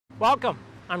Welcome.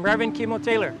 I'm Reverend Kimo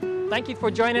Taylor. Thank you for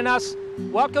joining us.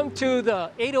 Welcome to the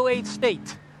 808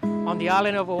 State on the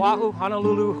island of Oahu,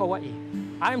 Honolulu, Hawaii.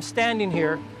 I'm standing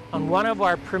here on one of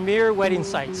our premier wedding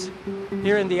sites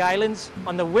here in the islands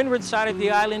on the windward side of the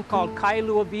island called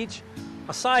Kailua Beach,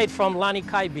 aside from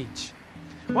Lanikai Beach.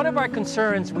 One of our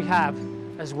concerns we have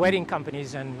as wedding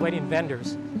companies and wedding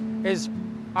vendors is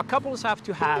our couples have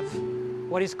to have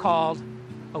what is called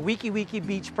a wiki-wiki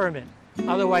beach permit,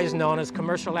 otherwise known as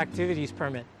commercial activities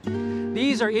permit.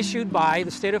 These are issued by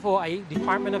the State of Hawaii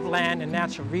Department of Land and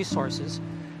Natural Resources,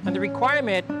 and the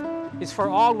requirement is for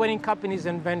all wedding companies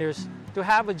and vendors to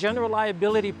have a general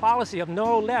liability policy of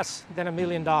no less than $1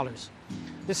 million.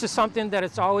 This is something that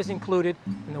is always included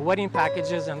in the wedding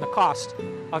packages and the cost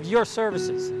of your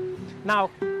services. Now,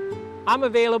 I'm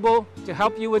available to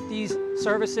help you with these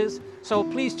services, so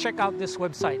please check out this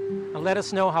website and let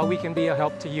us know how we can be a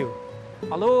help to you.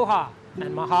 Aloha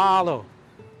and mahalo.